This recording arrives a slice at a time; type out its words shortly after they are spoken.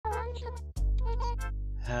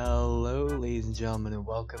Hello, ladies and gentlemen, and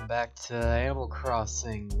welcome back to Animal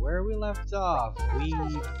Crossing. Where we left off, we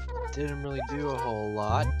didn't really do a whole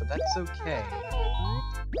lot, but that's okay.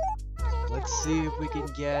 Let's see if we can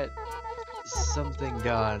get something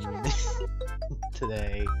done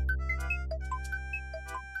today.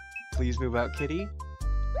 Please move out, kitty.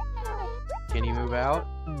 Can you move out?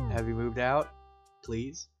 Have you moved out?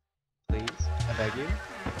 Please? Please? I beg you?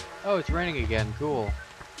 Oh, it's raining again. Cool.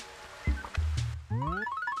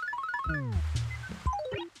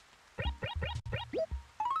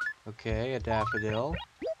 Okay, a daffodil.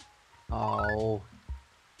 Oh.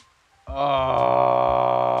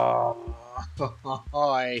 Oh.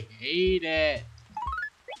 I hate it.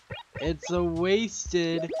 It's a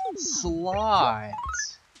wasted slot.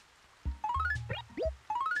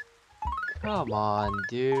 Come on,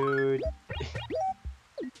 dude.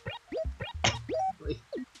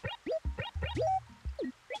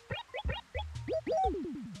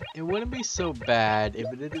 It wouldn't be so bad if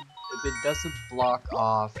it doesn't block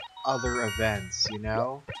off other events, you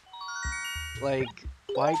know? Like,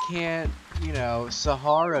 why can't, you know,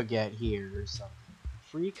 Sahara get here or something?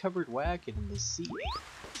 Free covered wagon in the sea.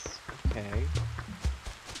 Okay.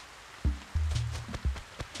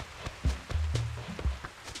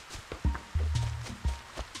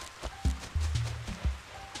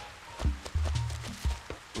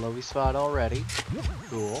 Lowy spot already.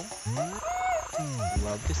 Cool.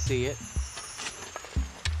 Love to see it.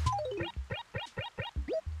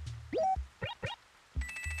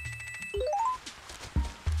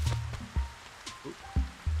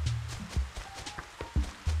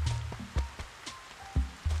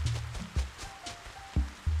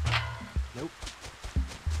 Nope.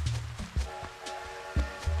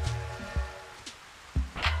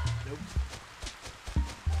 Nope.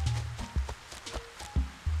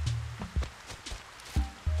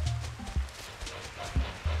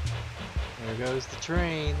 There goes the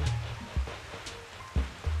train.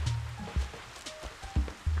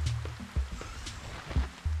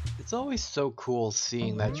 It's always so cool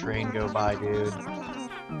seeing that train go by, dude.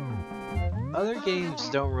 Other games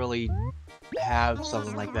don't really have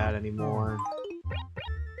something like that anymore,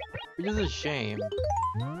 which is a shame.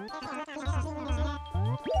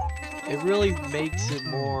 It really makes it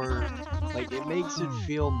more, like, it makes it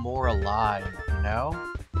feel more alive, you know?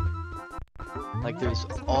 Like, there's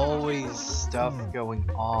always stuff going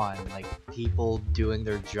on, like people doing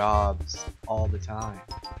their jobs all the time.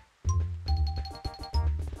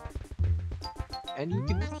 And you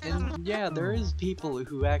can, and yeah, there is people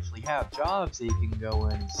who actually have jobs that you can go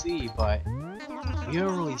in and see, but you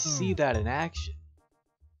don't really see that in action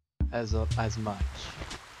as much,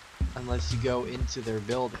 unless you go into their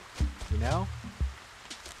building, you know?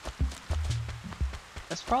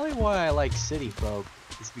 That's probably why I like City Folk,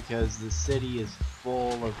 is because the city is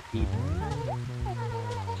full of people.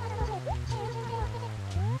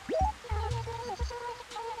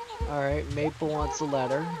 Alright, Maple wants a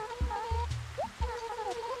letter.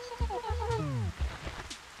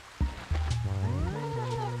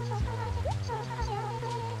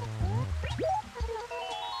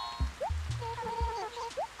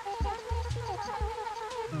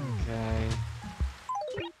 Okay.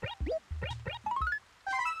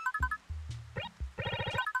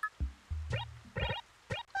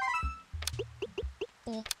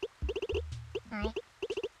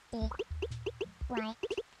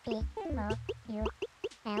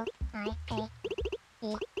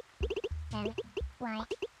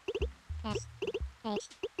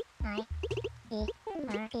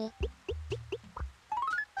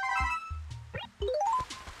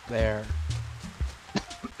 There.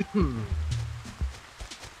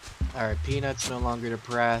 Alright, Peanut's no longer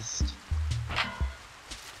depressed.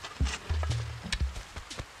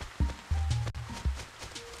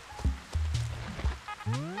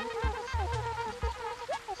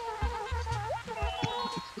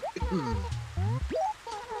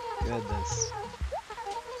 Goodness.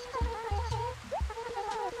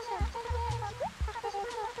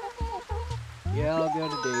 Yeah, I'll go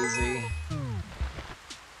to Daisy.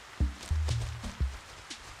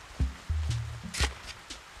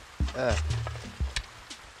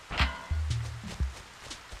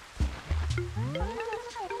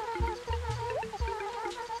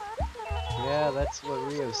 Yeah, that's what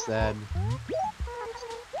Rio said.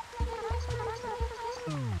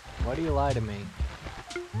 Why do you lie to me?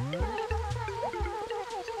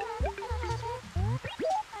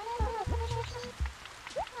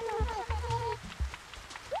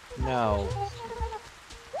 No.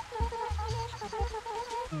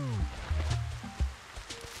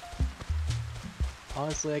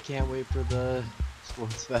 Honestly, I can't wait for the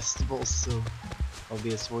sports festival, so it'll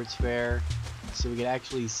be a sports fair, so we can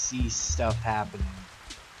actually see stuff happening.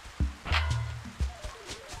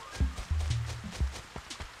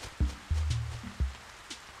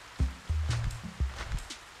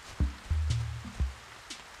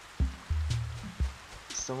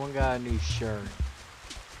 Someone got a new shirt.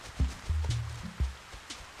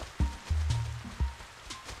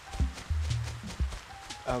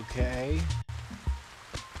 Okay.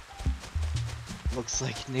 Looks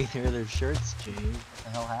like neither of their shirts changed. What the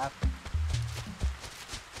hell happened?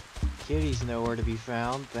 Kitty's nowhere to be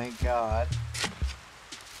found, thank God.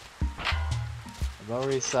 I've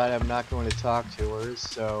already decided I'm not going to talk to her,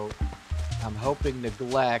 so I'm hoping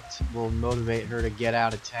neglect will motivate her to get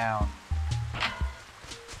out of town.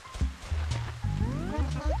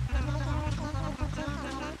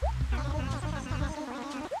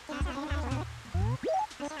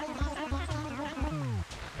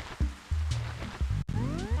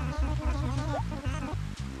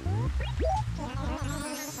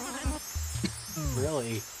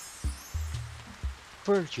 Really?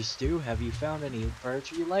 Furniture Stew, have you found any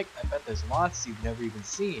furniture you like? I bet there's lots you've never even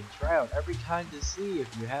seen. Try out every kind to see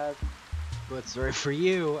if you have. But sorry for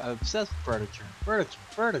you, I'm obsessed with furniture.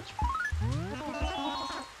 Furniture.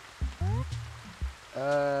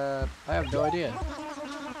 I have no idea.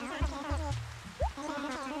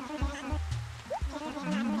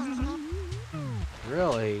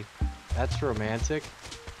 Really? That's romantic?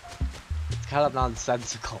 It's kind of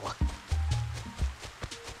nonsensical.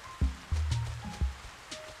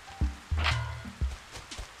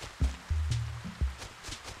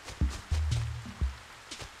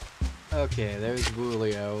 Okay, there's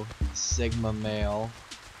Wulio, Sigma male.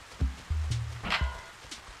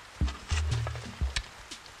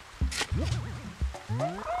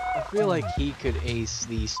 I feel like he could ace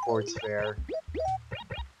the sports fair.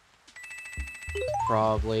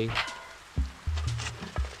 Probably.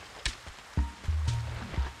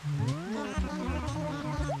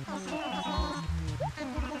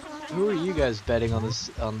 Who are you guys betting on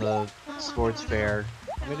this on the sports fair?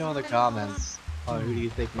 Let me know in the comments on who do you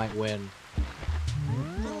think might win.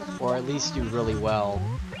 Or at least do really well.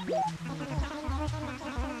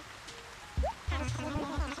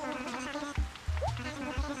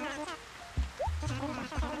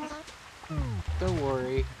 Don't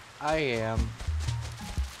worry, I am.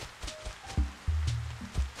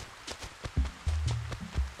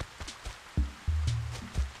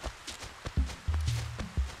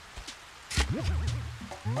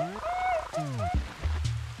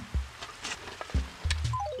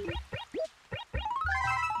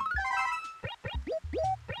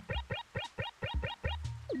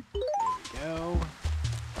 Go.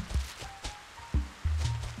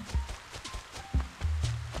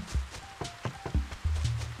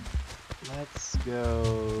 Let's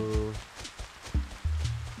go.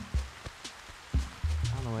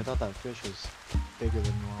 I don't know, I thought that fish was bigger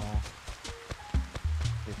than normal.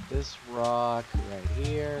 Hit this rock right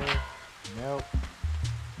here. Nope.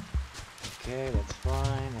 Okay, that's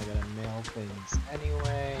fine. I gotta mail things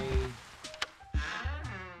anyway.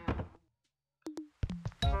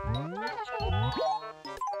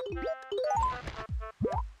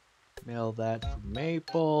 Mail that for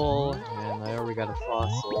Maple, and I already got a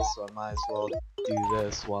fossil, so I might as well do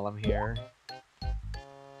this while I'm here.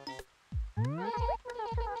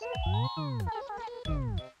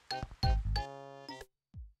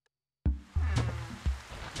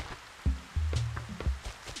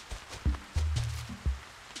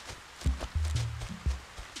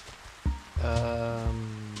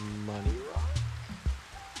 Money rock?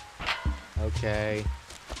 Okay.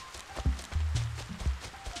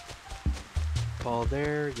 Fall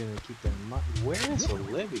there, gonna keep their money. Where is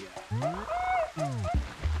Olivia?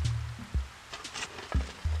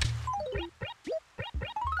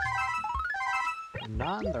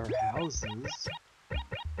 Not in their houses.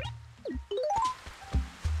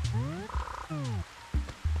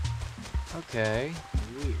 Okay,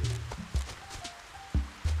 weird.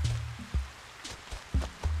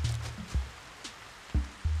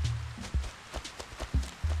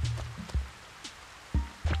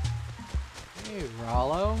 Hey,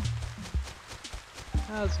 Rollo.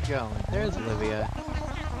 How's it going? There's Olivia.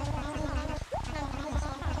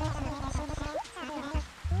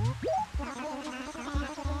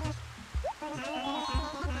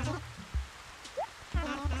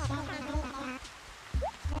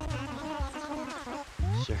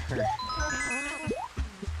 Sure.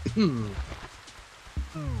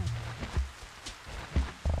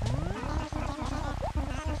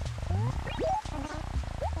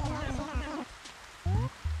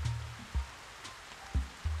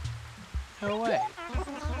 No way.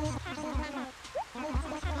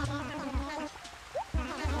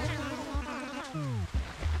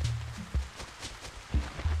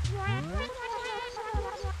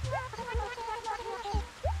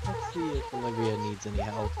 Olivia needs any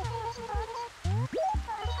help.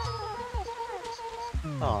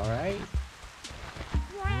 Alright.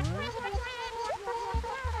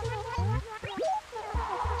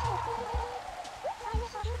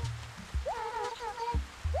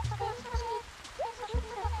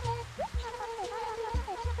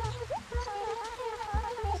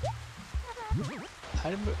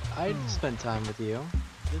 I'd spend time with you.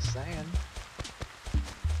 Just saying.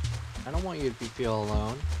 I don't want you to feel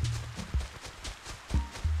alone.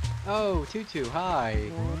 Oh, Tutu,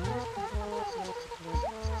 hi.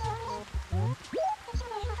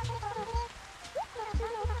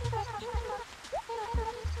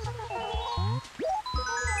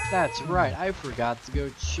 That's right, I forgot to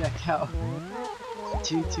go check out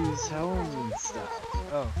Tutu's home and stuff.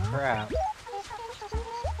 Oh, crap.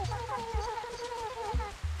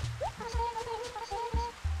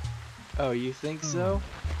 Oh, you think so?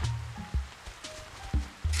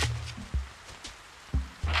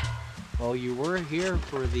 Well, you were here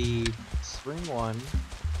for the spring one.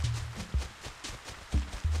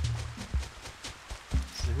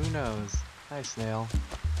 So who knows? Hi, Snail.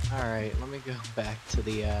 Alright, let me go back to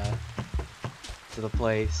the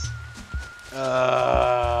place.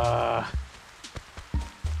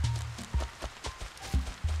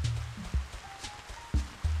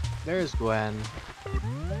 There's Gwen.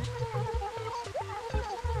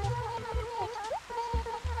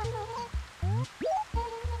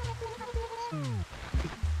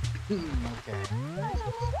 Okay.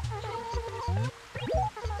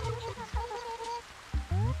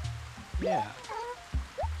 Yeah.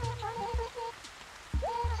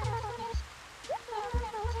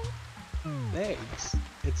 Thanks.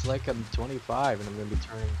 It's like I'm 25 and I'm gonna be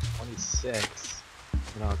turning 26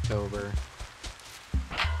 in October.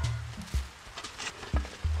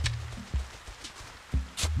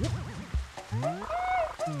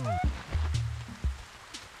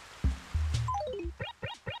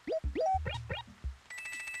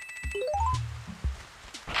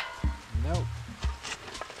 Nope.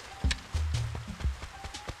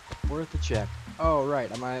 Worth a check. Oh,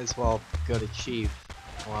 right, I might as well go to Chief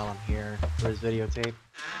while I'm here for his videotape.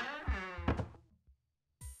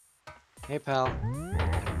 Hey, pal.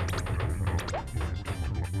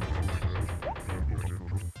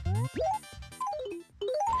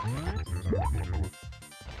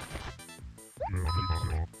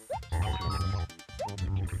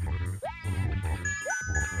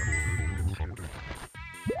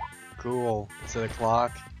 Cool. It's at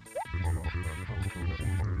o'clock.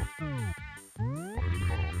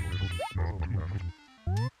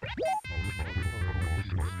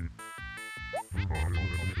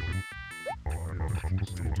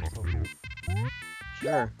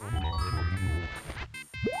 Sure.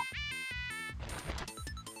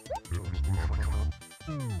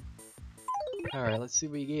 Alright, let's see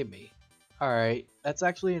what he gave me. Alright, that's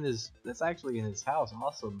actually in his house.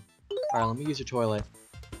 Awesome. Alright, let me use your toilet.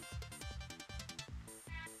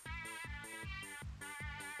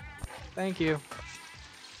 Thank you.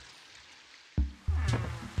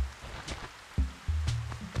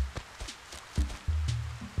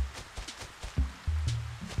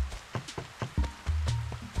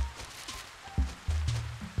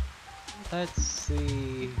 Let's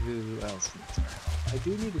see who else needs our help. I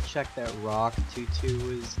do need to check that rock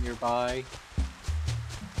Tutu is nearby.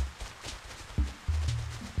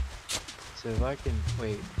 So if I can...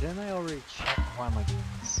 Wait, didn't I already check? Why am I doing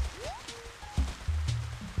this?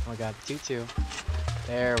 Oh my god, Tutu.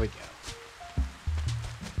 There we go.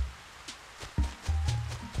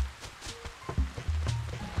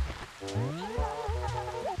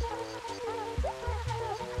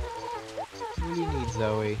 What do you need,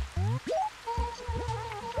 Zoe?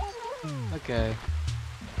 Okay.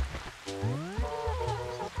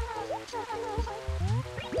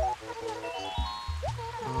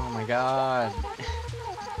 Oh my god.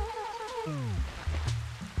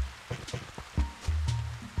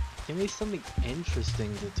 Give me something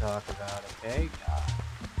interesting to talk about, okay? God.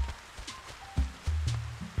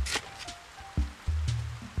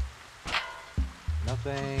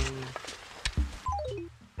 Nothing.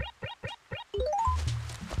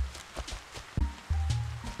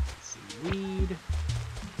 Let's see, weed.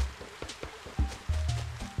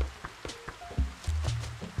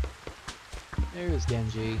 There's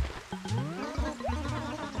Genji.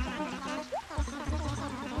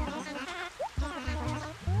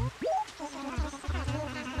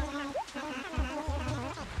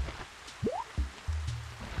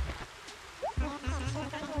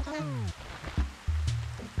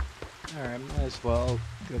 Alright, might as well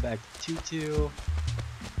go back to Tutu.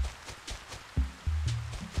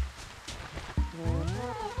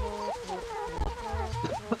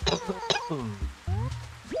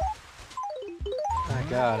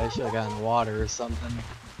 God, I should have gotten water or something.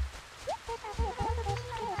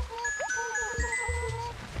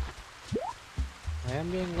 I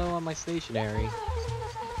am getting low on my stationery.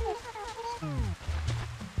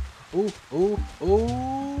 Ooh, ooh,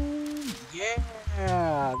 ooh!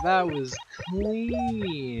 Yeah! That was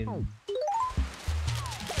clean!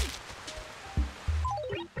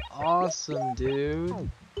 Awesome,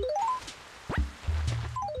 dude!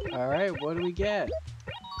 Alright, what do we get?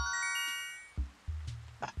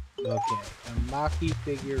 Okay, a Maki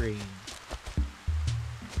figurine.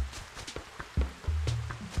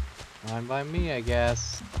 Fine by me, I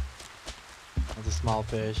guess. That's a small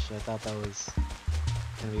fish. I thought that was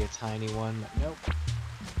gonna be a tiny one, but nope.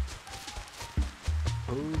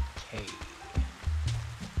 Okay.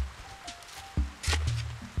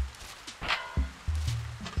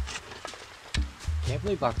 Can't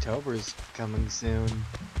believe October's coming soon.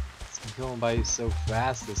 It's going by so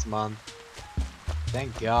fast this month.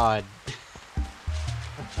 Thank God.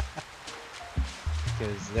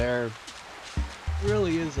 Because there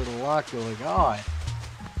really isn't a lot going on.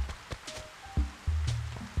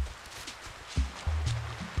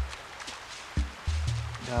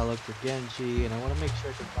 Gotta look for Genji, and I want to make sure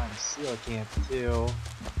I can find a seal camp too.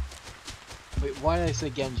 Wait, why did I say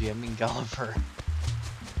Genji? I mean Gulliver.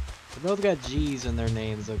 They both got G's in their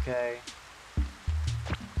names, okay?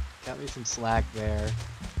 Got me some slack there.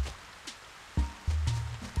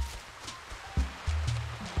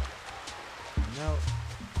 No.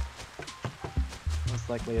 Most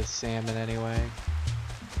likely a salmon anyway.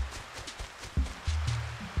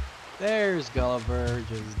 There's Gulliver,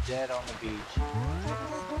 just dead on the beach.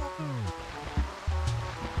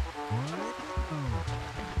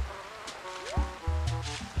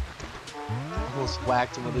 Almost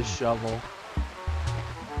whacked him with a shovel.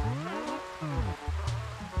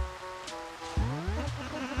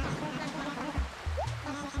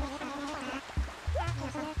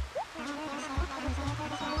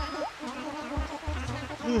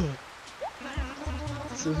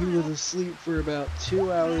 So he was asleep for about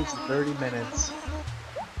 2 hours and 30 minutes.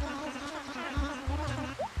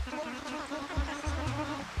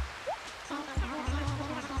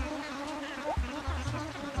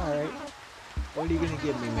 Alright. What are you gonna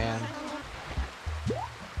give me, man?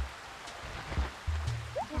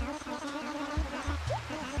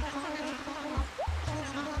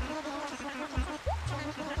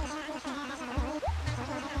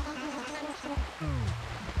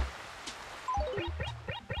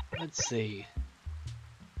 Let's see.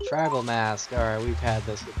 Tribal mask. Alright, we've had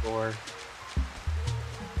this before.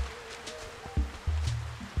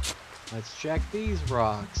 Let's check these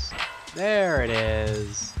rocks. There it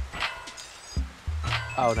is.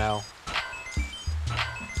 Oh no.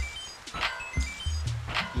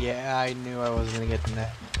 Yeah, I knew I wasn't gonna get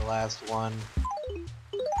the last one.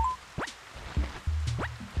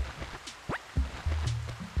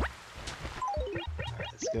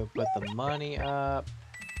 Alright, let's go put the money up.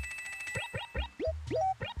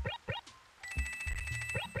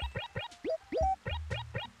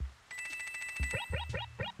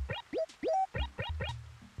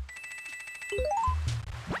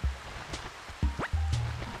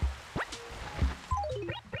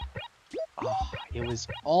 Oh, it was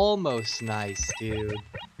almost nice, dude.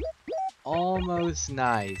 Almost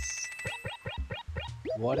nice.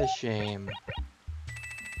 What a shame.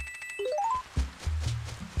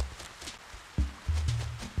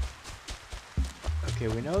 Okay,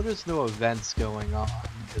 we know there's no events going on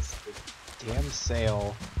because the damn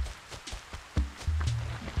sale.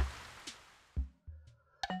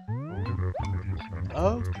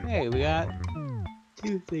 Okay, we got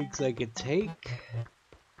 2 things I could take.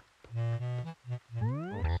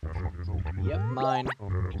 Yep, mine.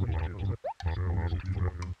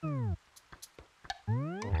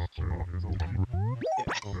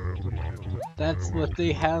 That's what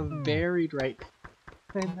they have buried right.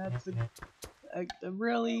 And that's a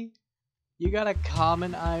really? You got a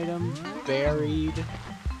common item buried?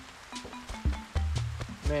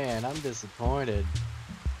 Man, I'm disappointed.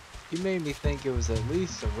 You made me think it was at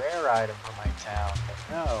least a rare item for my town, but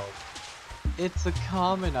no. It's a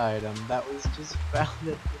common item that was just found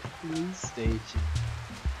at the police station.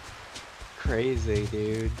 Crazy,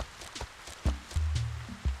 dude.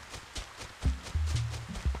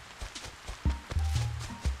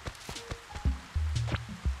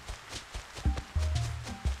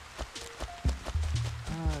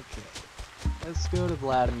 Okay, let's go to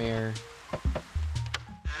Vladimir.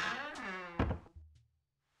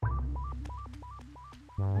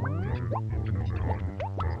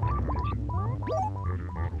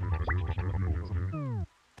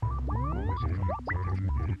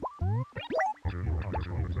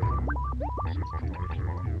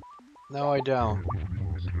 No, I don't.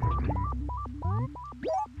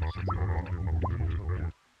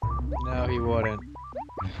 No, he wouldn't.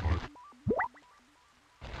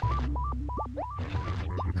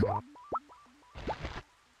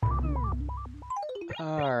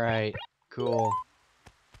 Alright, cool.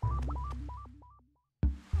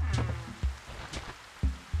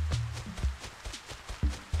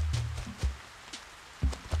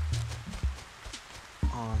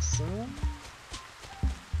 Awesome.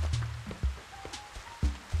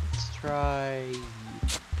 Let's try...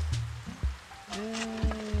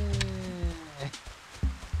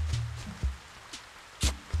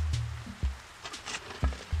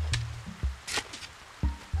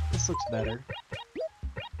 This looks better.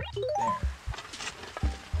 There.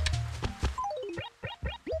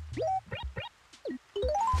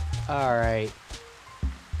 Alright.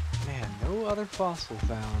 Man, no other fossil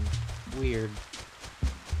found. Weird.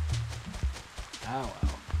 Oh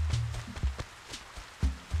well.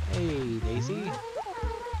 Hey, Daisy.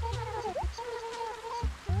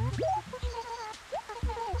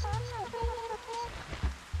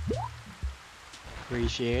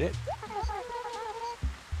 Appreciate it.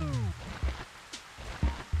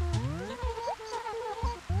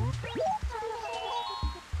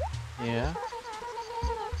 Yeah?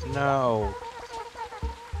 No.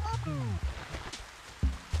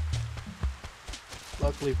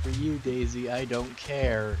 Luckily for you, Daisy, I don't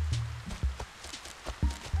care.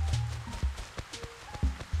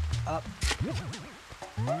 Up.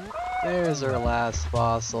 There's our last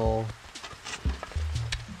fossil.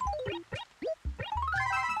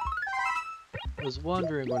 Was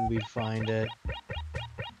wondering when we'd find it.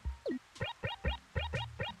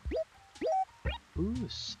 Ooh,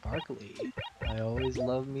 sparkly. I always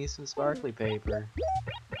love me some sparkly paper.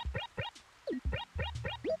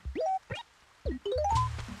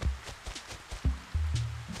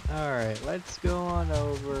 Alright, let's go on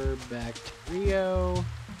over back to Rio.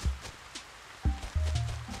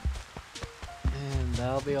 And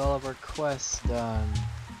that'll be all of our quests done.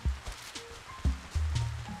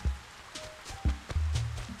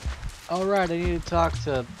 Alright, I need to talk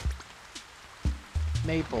to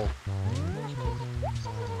Maple.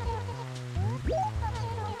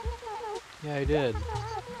 Yeah, I did.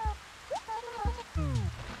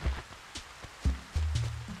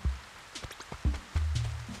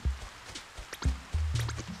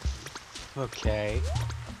 Okay.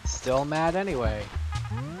 Still mad anyway.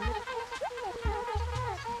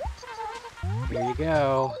 Here you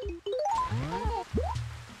go.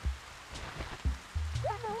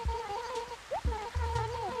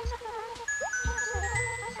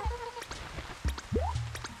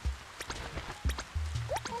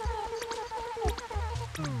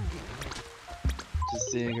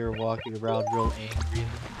 Just seeing her walking around real angry in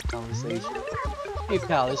the conversation. Hey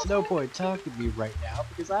pal, there's no point talking to me right now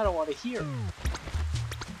because I don't want to hear.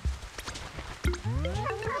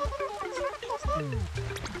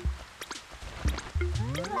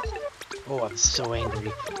 Oh, I'm so angry.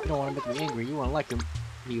 You don't want to make me angry, you want to like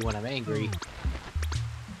me when I'm angry.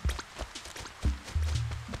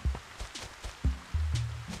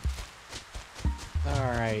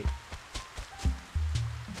 Alright.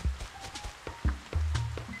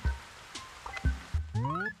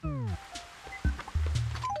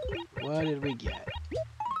 What did we get?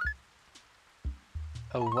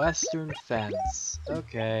 A western fence.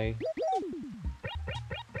 Okay.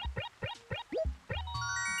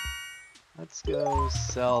 Let's go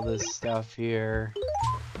sell this stuff here.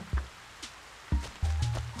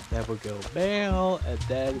 Then we'll go mail, and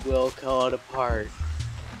then we'll call it apart.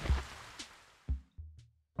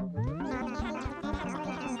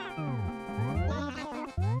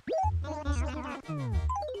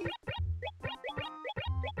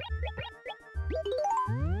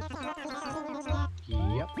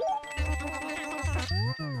 Yep.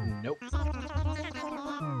 Nope.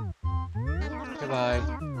 Goodbye.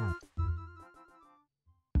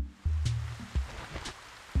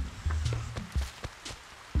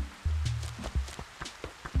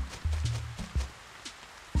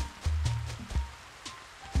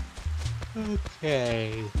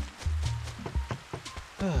 Okay.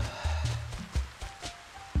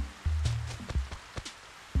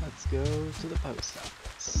 Let's go to the post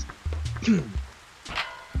office.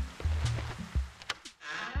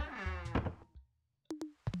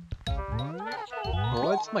 For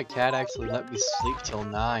once, my cat actually let me sleep till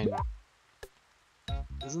 9.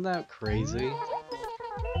 Isn't that crazy?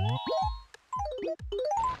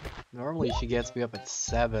 Normally she gets me up at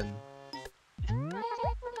 7.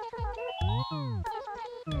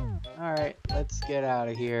 Alright, let's get out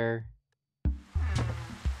of here.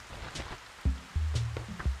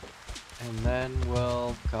 and then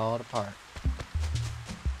we'll call it a part.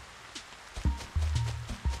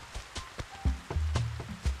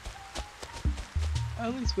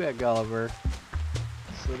 At least we had Gulliver,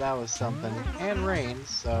 so that was something. And rain,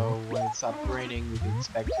 so when it stops raining, we can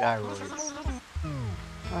expect gyroids.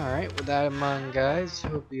 Alright, with that in mind, guys,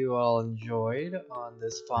 hope you all enjoyed on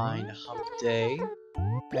this fine hump day.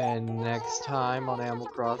 And next time on Animal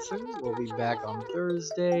Crossing, we'll be back on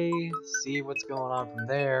Thursday, see what's going on from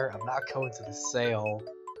there. I'm not going to the sale.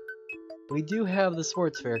 We do have the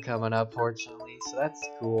sports fair coming up, fortunately, so that's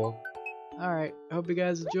cool. Alright, hope you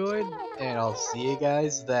guys enjoyed, and I'll see you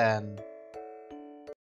guys then.